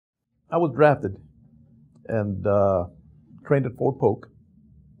I was drafted and trained at Fort Polk,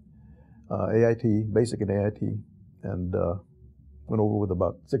 AIT, basic and AIT, and went over with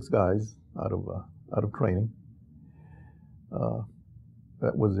about 6 guys out of training.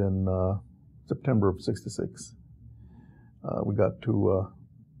 That was in September of '66. We got to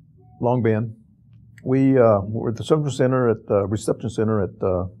Long Bend. We were at the Central Center, at the reception center at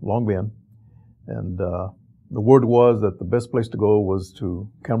Long Bend, and the word was that the best place to go was to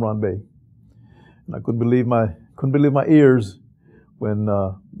Cameron Bay. And I couldn't believe my ears when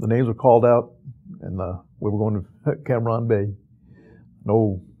the names were called out, and we were going to Cameron Bay.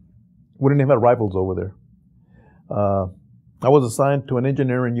 No, we didn't even have rifles over there. I was assigned to an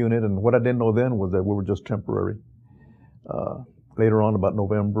engineering unit, and what I didn't know then was that we were just temporary. Later on, about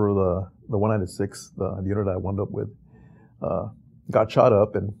November, the 196, the unit I wound up with, got shot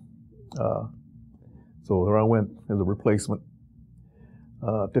up, and so there I went as a replacement,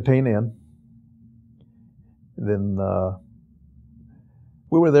 detained in. And then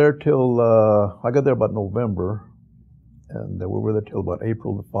we were there till, I got there about November, and we were there till about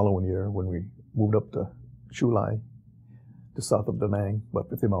April the following year when we moved up to Shulai, just south of Da Nang, about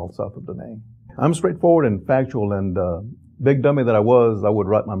 50 miles south of Da Nang. I'm straightforward and factual, and big dummy that I was, I would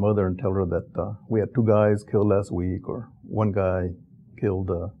write my mother and tell her that we had 2 guys killed last week, or 1 guy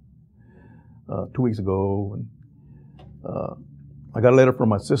killed 2 weeks ago. And I got a letter from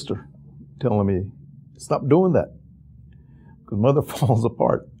my sister telling me, stop doing that, because mother falls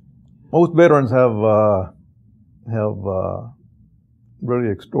apart. Most veterans have really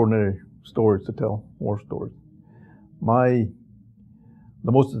extraordinary stories to tell, war stories. The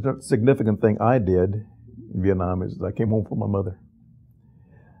most significant thing I did in Vietnam is I came home from my mother.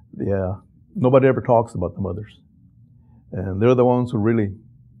 Nobody ever talks about the mothers, and they're the ones who really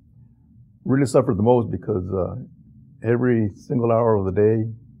suffered the most, because every single hour of the day,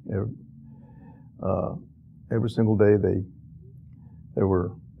 every single day, they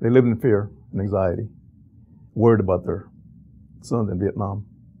lived in fear and anxiety, worried about their sons in Vietnam.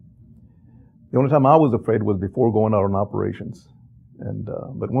 The only time I was afraid was before going out on operations. And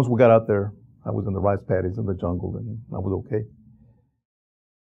but once we got out there, I was in the rice paddies in the jungle, and I was okay.